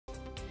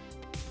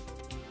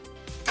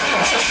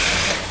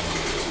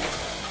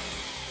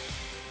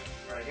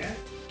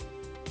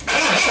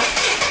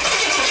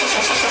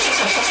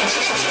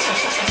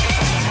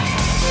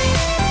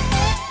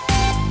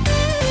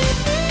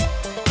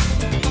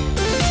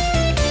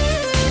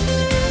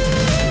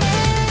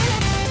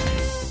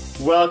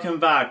Welcome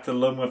back to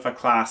Living with a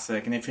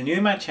Classic, and if you're new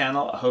to my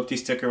channel, I hope you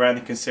stick around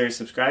and consider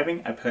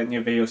subscribing. I put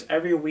new videos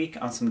every week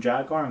on some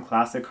Jaguar and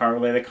classic car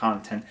related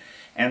content,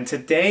 and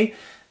today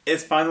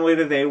is finally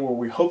the day where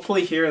we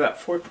hopefully hear that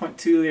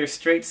 4.2 liter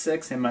straight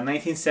six in my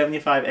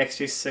 1975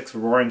 XJ6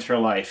 roar into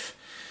life.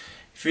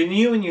 If you're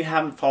new and you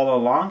haven't followed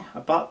along, I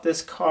bought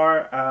this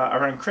car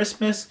around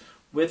Christmas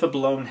with a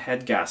blown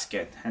head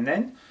gasket, and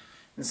then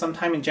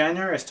sometime in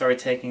January I started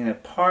taking it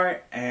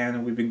apart,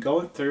 and we've been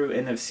going through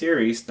in the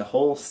series the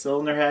whole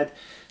cylinder head,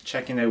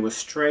 checking it was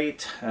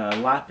straight,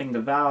 lapping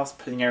the valves,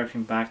 putting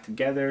everything back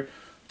together,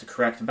 the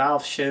correct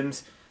valve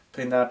shims,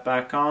 putting that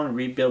back on,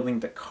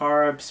 rebuilding the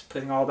carbs,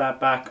 putting all that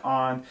back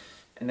on,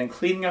 and then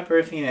cleaning up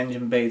everything in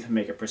engine bay to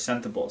make it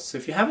presentable. So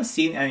if you haven't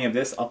seen any of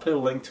this, I'll put a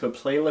link to a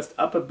playlist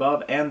up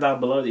above and down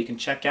below that you can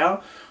check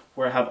out,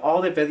 where I have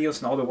all the videos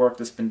and all the work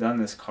that's been done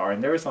in this car,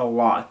 and there's a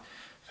lot.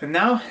 For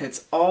now,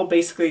 it's all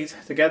basically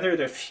together.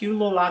 There are a few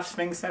little last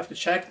things I have to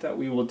check that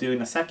we will do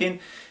in a second,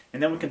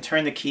 and then we can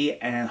turn the key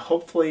and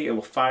hopefully it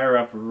will fire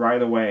up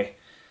right away.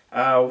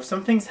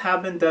 Some things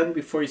have been done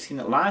before you've seen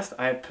it last.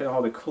 I have put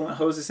all the coolant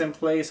hoses in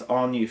place,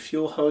 all new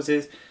fuel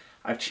hoses.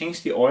 I've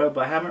changed the oil,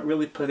 but I haven't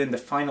really put in the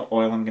final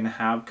oil I'm going to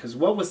have, because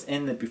what was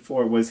in it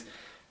before was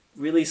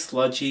really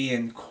sludgy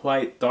and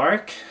quite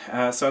dark,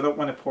 so I don't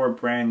want to pour a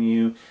brand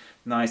new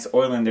nice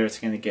oil in there. It's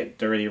going to get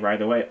dirty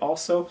right away.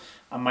 Also,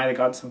 I might have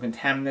got some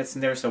contaminants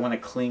in there, so I want to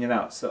clean it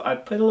out. So I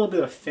put a little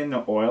bit of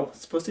thinner oil.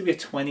 It's supposed to be a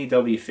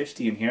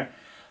 20W50 in here,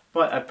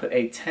 but I put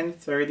a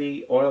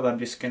 1030 oil that I'm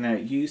just going to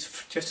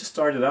use just to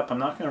start it up. I'm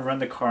not going to run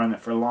the car on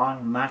it for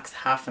long, max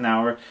half an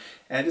hour,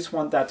 and I just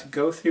want that to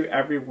go through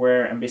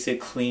everywhere and basically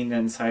clean the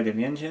inside of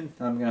the engine.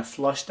 Then I'm going to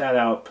flush that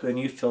out, put a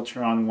new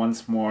filter on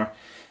once more,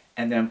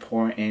 and then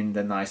pour in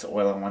the nice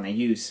oil I want to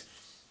use.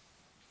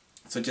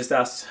 So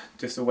that's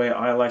just the way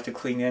I like to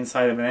clean the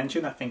inside of an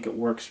engine. I think it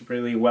works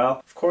really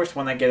well. Of course,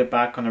 when I get it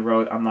back on the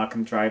road, I'm not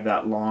going to drive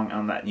that long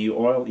on that new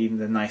oil, even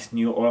the nice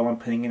new oil I'm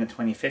putting in a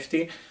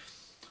 2050.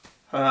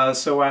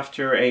 So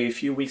after a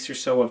few weeks or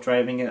so of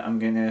driving it, I'm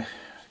going to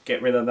get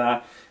rid of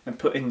that and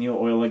put in new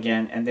oil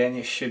again, and then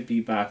it should be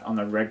back on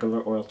a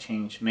regular oil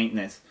change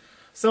maintenance.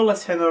 So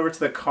let's head over to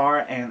the car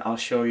and I'll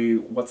show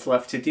you what's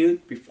left to do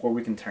before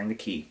we can turn the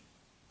key.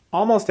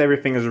 Almost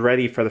everything is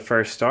ready for the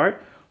first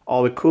start.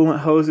 All the coolant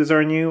hoses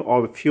are new,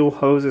 all the fuel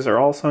hoses are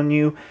also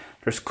new.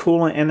 There's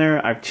coolant in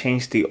there. I've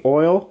changed the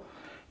oil.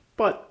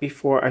 But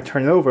before I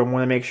turn it over, I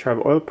want to make sure I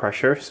have oil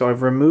pressure. So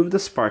I've removed the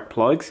spark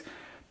plugs,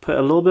 put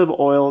a little bit of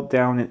oil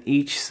down in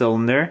each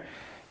cylinder.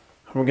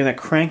 We're going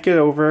to crank it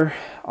over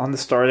on the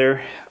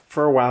starter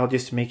for a while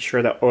just to make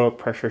sure that oil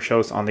pressure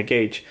shows on the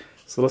gauge.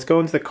 So let's go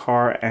into the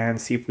car and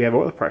see if we have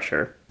oil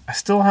pressure. I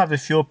still have the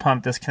fuel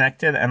pump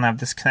disconnected, and I've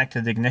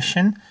disconnected the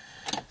ignition.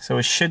 So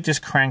it should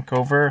just crank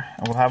over,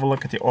 and we'll have a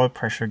look at the oil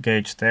pressure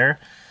gauge there.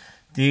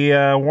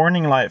 The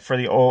warning light for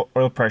the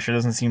oil pressure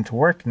doesn't seem to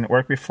work. It didn't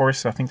work before,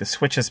 so I think the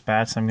switch is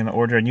bad, so I'm going to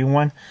order a new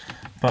one.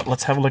 But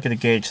let's have a look at the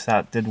gauge.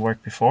 That did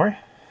work before.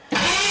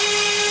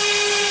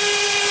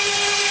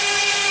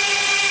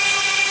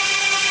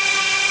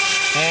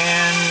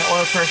 And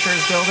oil pressure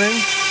is building.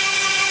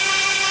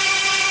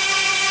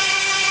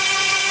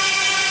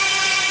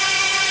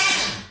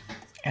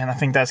 And I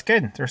think that's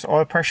good. There's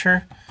oil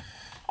pressure.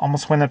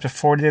 Almost went up to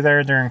 40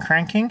 there during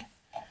cranking.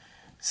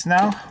 So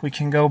now we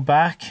can go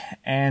back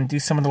and do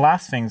some of the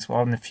last things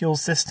on the fuel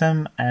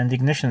system and the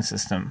ignition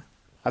system.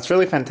 That's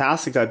really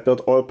fantastic that I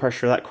built oil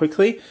pressure that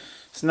quickly.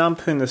 So now I'm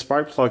putting the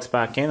spark plugs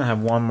back in. I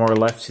have one more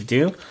left to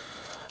do.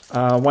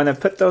 When I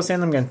put those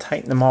in, I'm going to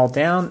tighten them all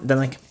down. Then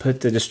I can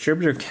put the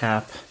distributor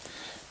cap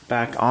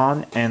back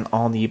on and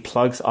all the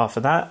plugs off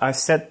of that. I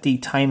set the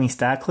timing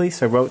statically,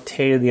 so I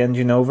rotated the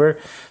engine over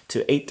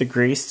to 8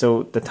 degrees,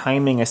 so the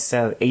timing is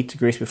set at 8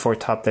 degrees before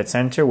top dead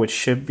center, which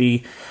should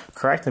be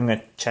correct. I'm going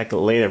to check it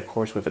later, of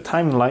course, with a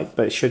timing light,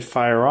 but it should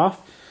fire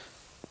off.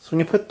 So I'm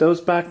going to put those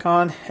back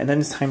on, and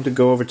then it's time to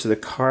go over to the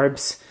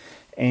carbs,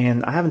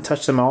 and I haven't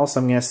touched them all, so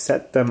I'm going to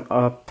set them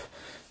up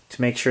to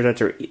make sure that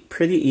they're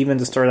pretty even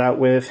to start out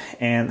with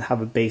and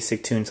have a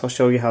basic tune. So I'll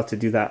show you how to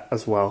do that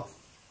as well.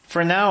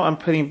 For now, I'm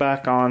putting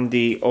back on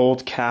the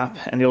old cap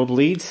and the old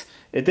leads.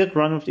 It did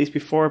run with these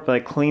before, but I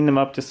cleaned them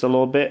up just a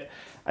little bit.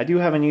 I do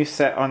have a new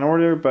set on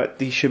order, but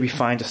these should be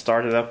fine to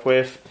start it up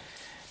with.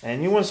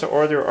 And new ones to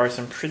order are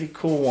some pretty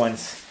cool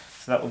ones,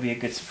 so that will be a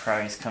good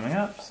surprise coming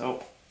up.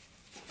 So,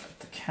 put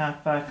the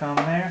cap back on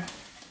there,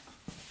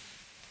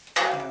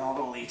 and all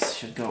the leads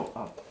should go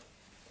up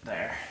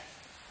there.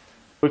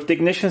 With the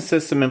ignition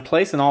system in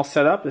place and all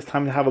set up, it's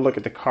time to have a look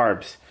at the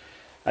carbs.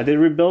 I did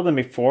rebuild them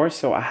before,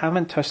 so I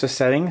haven't touched the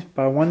settings,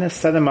 but I want to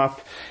set them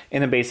up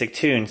in a basic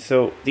tune.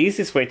 So the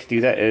easiest way to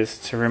do that is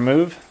to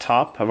remove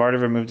top. I've already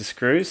removed the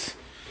screws.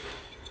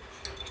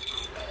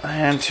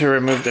 And to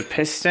remove the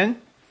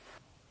piston.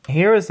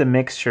 Here is the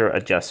mixture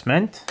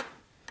adjustment.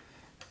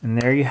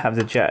 And there you have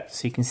the jet.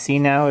 So you can see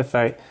now if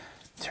I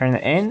turn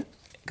it in,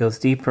 it goes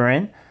deeper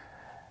in.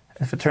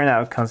 If I turn it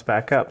out, it comes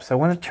back up. So I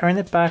want to turn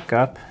it back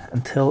up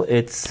until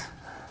it's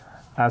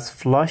as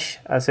flush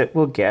as it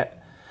will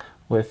get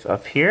with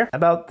up here.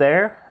 About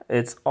there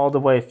it's all the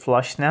way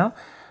flush now.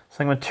 So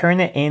I'm going to turn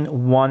it in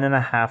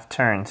 1.5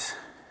 turns.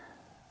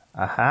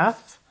 A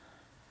half,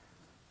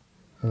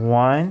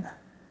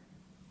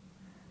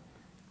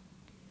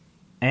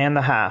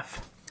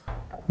 1.5.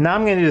 Now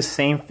I'm going to do the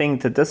same thing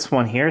to this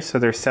one here, so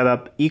they're set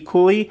up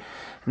equally.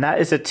 And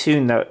that is a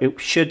tune that it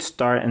should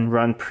start and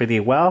run pretty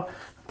well.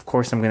 Of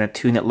course, I'm going to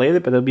tune it later,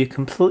 but it'll be a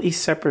completely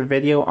separate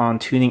video on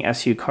tuning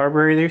SU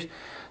carburetors.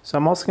 So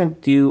I'm also going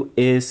to do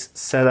is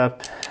set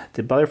up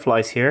the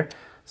butterflies here.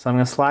 So I'm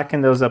going to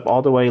slacken those up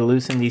all the way,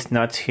 loosen these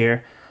nuts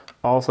here.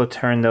 Also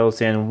turn those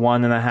in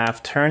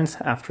 1.5 turns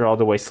after all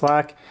the way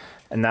slack.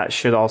 And that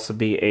should also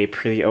be a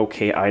pretty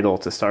okay idle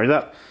to start it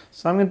up.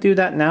 So I'm going to do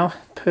that now.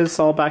 Put this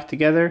all back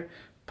together.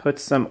 Put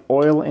some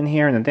oil in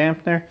here in the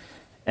dampener.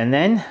 And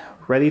then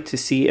ready to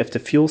see if the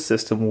fuel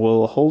system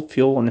will hold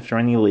fuel and if there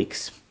are any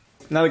leaks.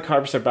 Now the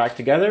carbs are back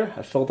together.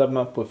 I filled them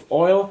up with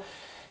oil.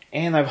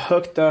 And I've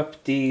hooked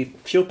up the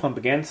fuel pump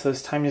again, so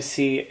it's time to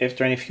see if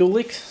there are any fuel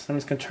leaks. So I'm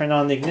just going to turn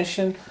on the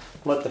ignition,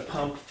 let the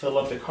pump fill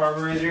up the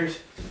carburetors,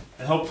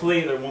 and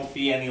hopefully there won't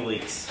be any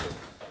leaks.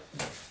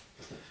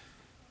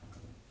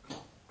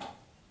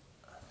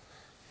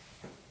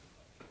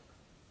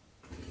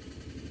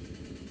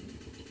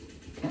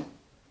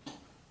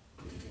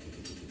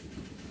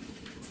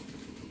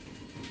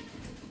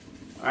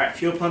 Alright,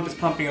 fuel pump is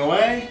pumping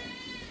away.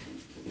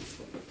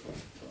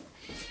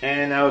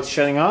 And now it's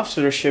shutting off,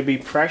 so there should be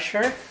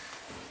pressure.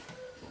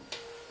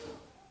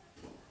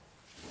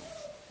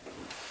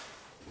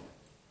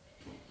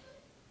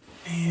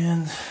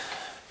 And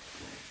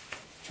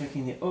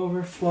checking the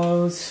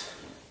overflows.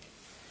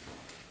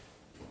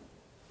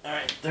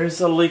 Alright, there's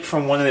a leak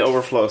from one of the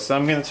overflows, so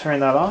I'm going to turn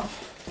that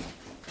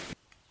off.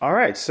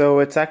 Alright, so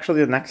it's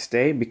actually the next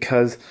day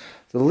because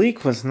the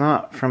leak was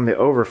not from the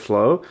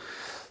overflow.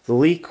 The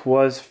leak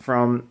was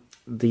from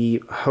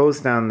the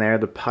hose down there,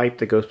 the pipe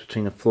that goes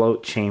between the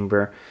float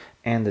chamber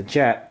and the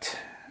jet,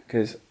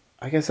 because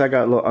I guess I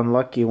got a little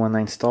unlucky when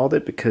I installed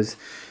it because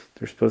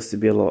there's supposed to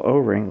be a little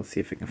O-ring. Let's see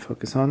if we can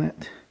focus on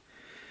it.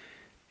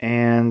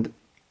 And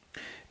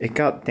it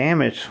got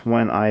damaged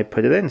when I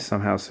put it in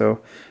somehow, so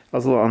I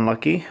was a little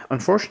unlucky.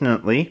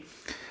 Unfortunately,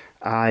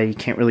 I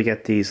can't really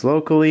get these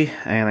locally,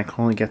 and I can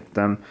only get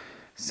them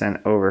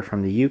sent over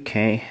from the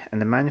UK,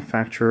 and the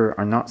manufacturer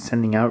are not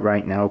sending out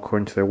right now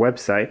according to their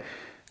website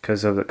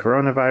because of the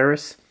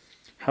coronavirus.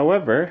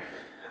 However,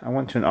 I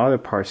went to an auto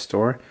parts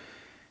store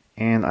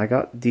and I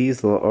got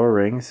these little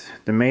O-rings.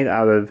 They're made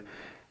out of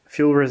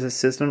fuel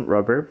resistant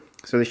rubber,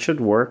 so they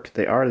should work.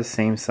 They are the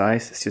same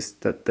size, it's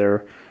just that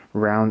they're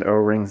round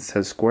O-rings instead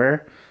of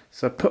square.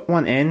 So I put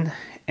one in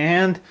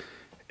and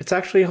it's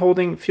actually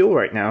holding fuel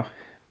right now.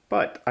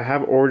 But I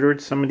have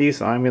ordered some of these,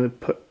 so I'm going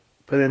to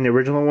put in the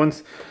original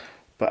ones.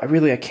 But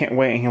I can't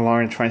wait any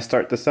longer to try and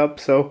start this up.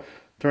 So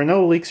there are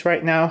no leaks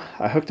right now.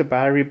 I hooked the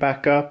battery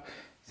back up.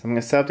 So I'm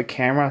going to set up the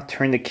camera,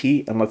 turn the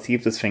key, and let's see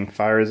if this thing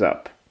fires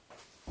up.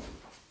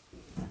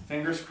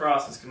 Fingers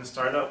crossed it's going to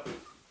start up.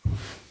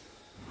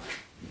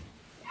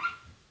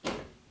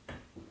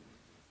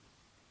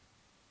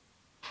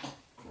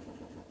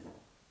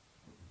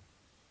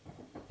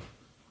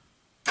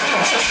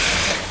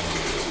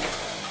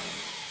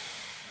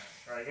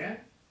 Try again.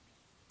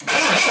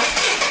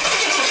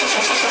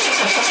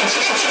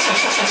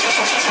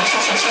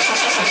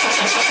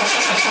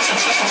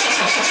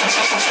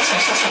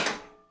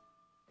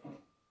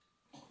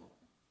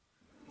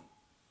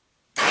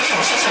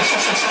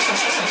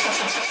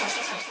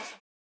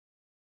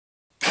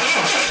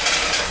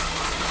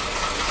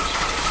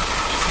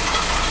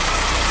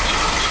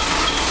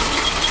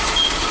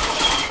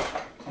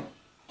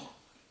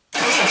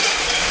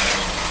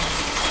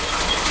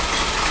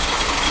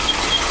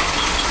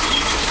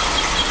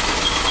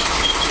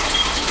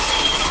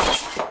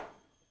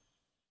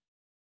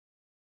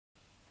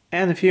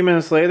 And a few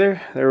minutes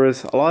later, there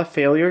was a lot of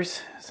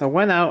failures. So I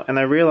went out and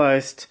I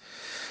realized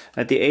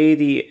that the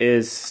AED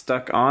is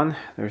stuck on.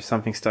 There's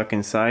something stuck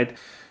inside.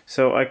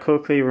 So I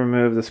quickly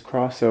removed this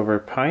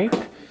crossover pipe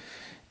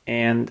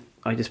and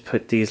I just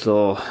put these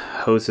little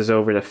hoses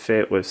over to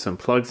fit with some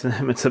plugs in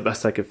them. It's the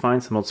best I could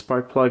find, some old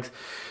spark plugs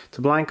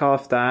to blank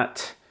off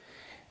that.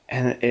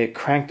 And it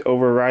cranked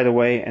over right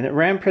away and it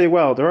ran pretty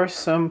well. There are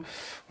some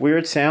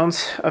weird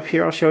sounds up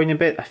here I'll show you in a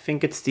bit. I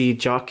think it's the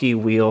jockey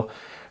wheel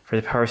for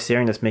the power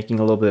steering that's making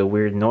a little bit of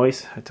weird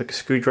noise. I took a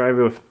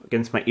screwdriver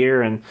against my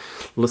ear and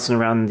listened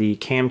around the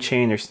cam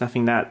chain. There's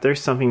nothing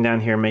there's something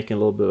down here making a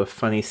little bit of a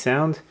funny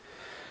sound.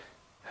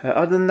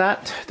 Other than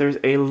that, there's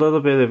a little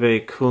bit of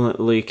a coolant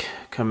leak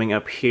coming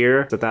up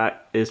here. So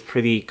that is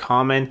pretty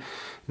common.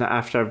 Now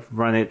after I've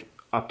run it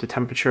up to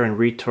temperature and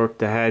retorqued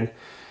the head,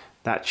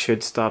 that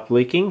should stop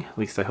leaking. At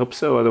least I hope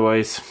so.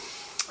 Otherwise,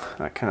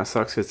 that kind of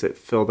sucks because it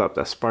filled up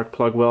that spark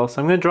plug well. So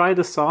I'm going to dry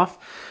this off,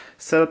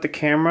 set up the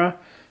camera.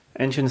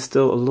 Engine is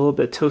still a little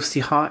bit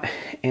toasty hot,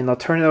 and I'll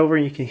turn it over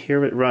and you can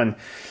hear it run.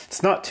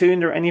 It's not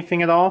tuned or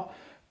anything at all,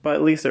 but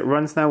at least it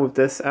runs now with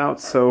this out,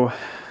 so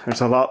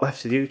there's a lot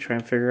left to do. Try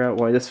and figure out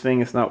why this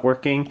thing is not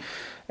working.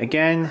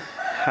 Again,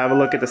 have a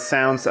look at the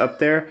sounds up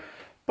there,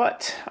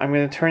 But I'm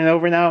going to turn it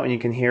over now and you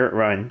can hear it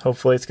run.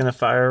 Hopefully it's going to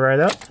fire right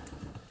up. There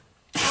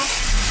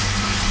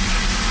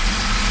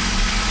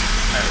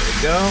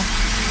we go.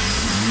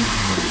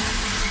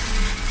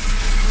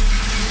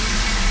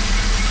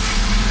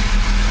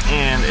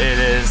 And it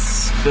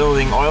is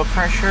building oil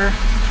pressure.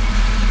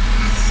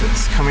 So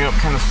it's coming up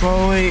kind of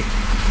slowly.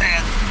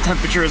 And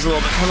temperature is a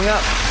little bit coming up.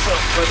 So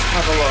let's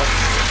have a look.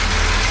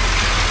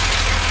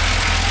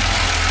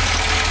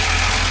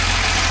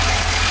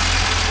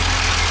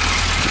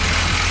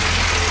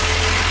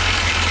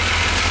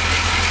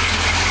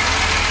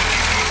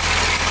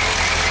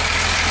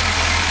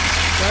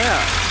 So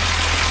yeah,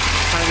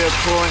 kind of good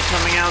coolant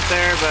coming out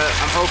there, but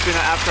I'm hoping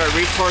that after I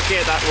retorque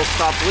it, that will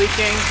stop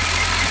leaking.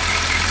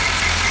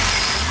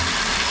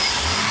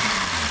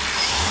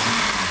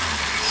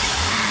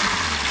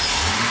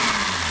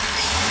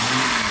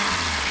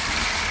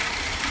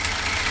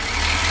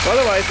 So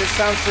otherwise, it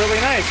sounds really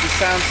nice. It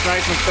sounds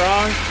nice and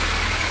strong.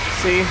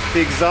 See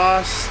the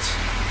exhaust.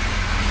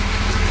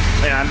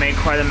 Yeah, I made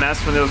quite a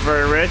mess when it was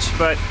very rich,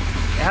 but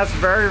it has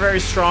very, very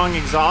strong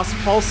exhaust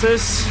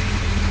pulses.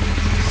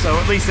 So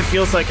at least it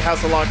feels like it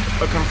has a lot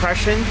of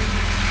compression.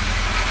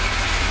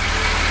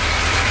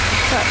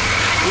 Yeah,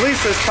 at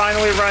least it's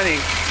finally running.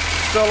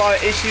 Still a lot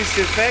of issues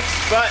to fix,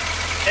 but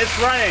it's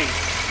running.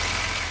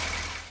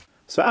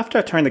 So after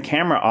I turned the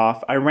camera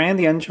off, I ran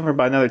the engine for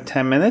about another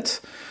 10 minutes,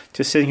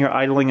 just sitting here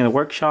idling in the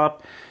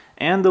workshop,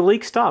 and the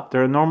leak stopped.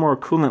 There are no more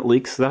coolant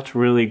leaks, so that's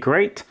really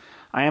great.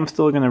 I am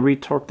still going to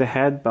retorque the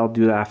head, but I'll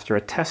do that after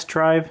a test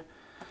drive.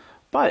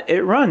 But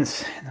it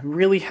runs, and I'm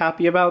really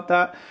happy about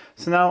that.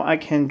 So now I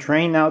can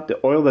drain out the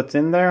oil that's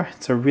in there.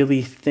 It's a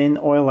really thin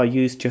oil I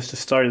used just to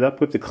start it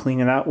up with, to clean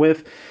it out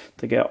with,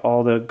 to get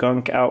all the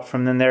gunk out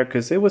from in there,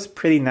 because it was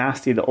pretty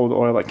nasty, the old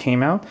oil that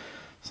came out.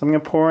 So I'm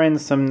going to pour in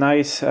some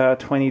nice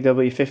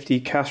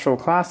 20W50 Jaguar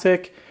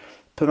Classic,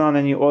 put on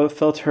a new oil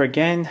filter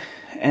again,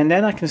 and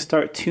then I can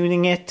start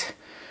tuning it,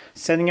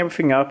 setting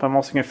everything up. I'm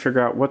also going to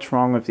figure out what's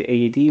wrong with the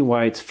AED,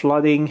 why it's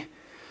flooding.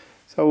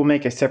 So we'll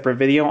make a separate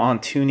video on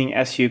tuning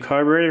SU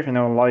carburetor. I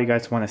know a lot of you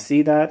guys want to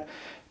see that.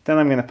 Then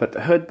I'm going to put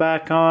the hood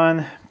back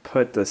on,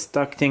 put the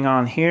ducting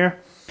on here,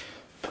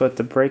 put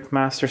the brake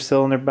master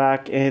cylinder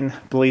back in,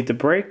 bleed the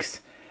brakes,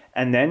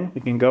 and then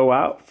we can go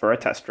out for a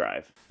test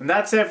drive. And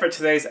that's it for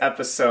today's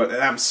episode,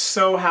 and I'm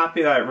so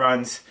happy that it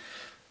runs.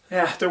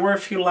 Yeah, there were a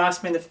few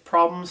last minute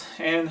problems,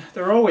 and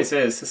there always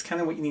is. It's kind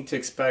of what you need to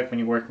expect when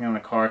you're working on a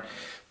car.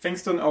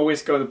 Things don't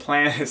always go to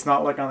plan. It's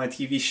not like on a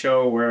TV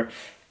show where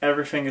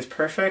everything is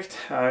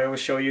perfect. I always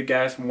show you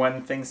guys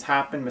when things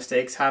happen,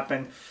 mistakes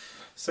happen.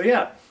 So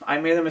yeah, I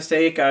made a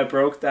mistake. I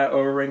broke that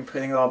O-ring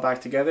putting it all back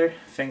together.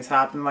 Things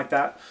happen like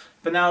that.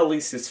 But now at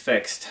least it's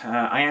fixed.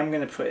 I am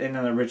going to put in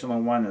an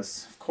original one,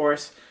 of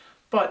course,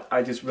 but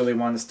I just really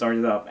want to start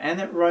it up.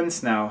 And it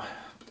runs now.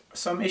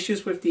 Some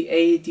issues with the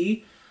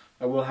AED.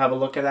 I will have a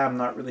look at that. I'm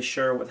not really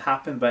sure what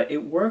happened, but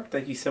it worked.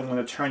 Like you said, when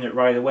I turned it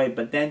right away,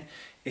 but then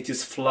it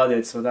just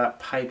flooded, so that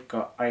pipe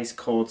got ice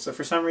cold. So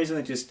for some reason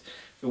it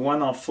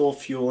went on full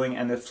fueling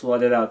and it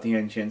flooded out the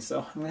engine.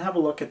 So I'm gonna have a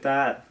look at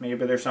that.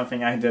 Maybe there's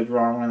something I did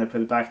wrong when I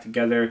put it back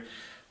together.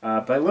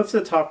 But I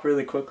lifted the top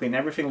really quickly and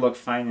everything looked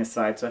fine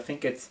inside. So I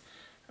think it's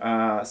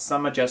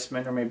some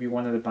adjustment, or maybe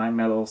one of the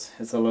bimetals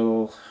is a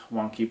little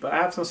wonky. But I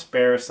have some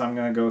spares, so I'm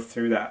gonna go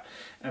through that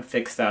and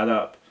fix that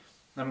up.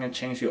 I'm going to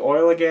change the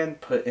oil again,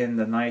 put in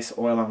the nice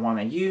oil I want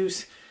to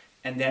use,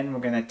 and then we're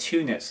going to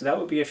tune it. So that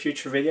will be a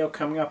future video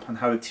coming up on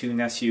how to tune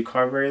SU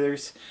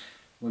carburetors.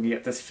 We'll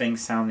get this thing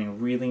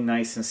sounding really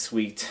nice and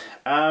sweet.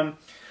 I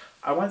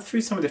went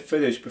through some of the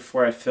footage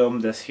before I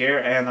filmed this here,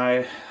 and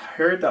I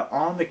heard that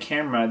on the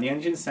camera the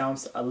engine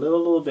sounds a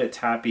little bit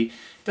tappy.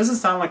 It doesn't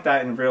sound like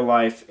that in real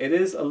life. It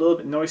is a little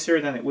bit noisier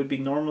than it would be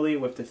normally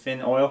with the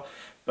thin oil,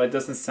 but it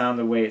doesn't sound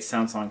the way it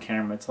sounds on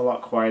camera. It's a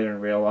lot quieter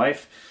in real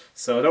life.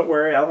 So don't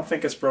worry, I don't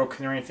think it's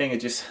broken or anything. It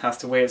just has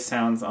the way it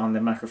sounds on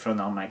the microphone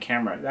on my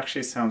camera. It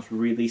actually sounds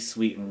really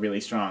sweet and really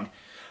strong.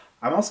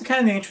 I'm also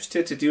kind of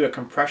interested to do a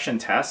compression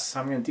test. So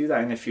I'm going to do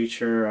that in a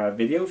future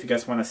video if you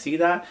guys want to see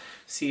that.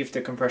 See if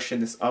the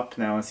compression is up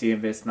now and see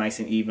if it's nice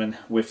and even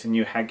with the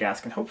new head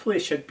gasket. Hopefully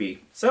it should be.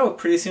 So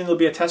pretty soon it'll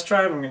be a test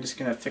drive. I'm just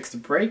going to fix the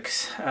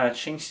brakes,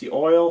 change the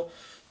oil,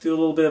 do a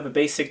little bit of a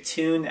basic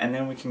tune, and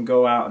then we can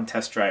go out and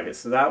test drive it.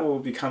 So that will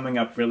be coming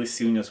up really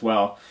soon as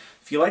well.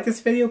 If you like this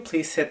video,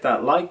 please hit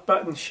that like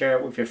button, share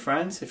it with your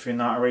friends. If you're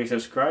not already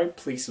subscribed,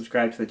 please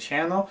subscribe to the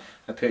channel.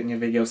 I put new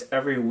videos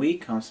every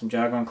week on some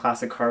Jaguar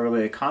Classic car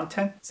related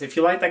content. So if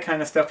you like that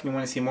kind of stuff and you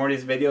want to see more of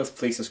these videos,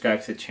 please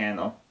subscribe to the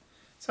channel.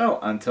 So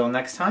until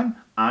next time,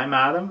 I'm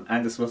Adam,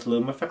 and this was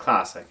Living with a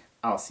Classic.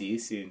 I'll see you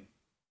soon.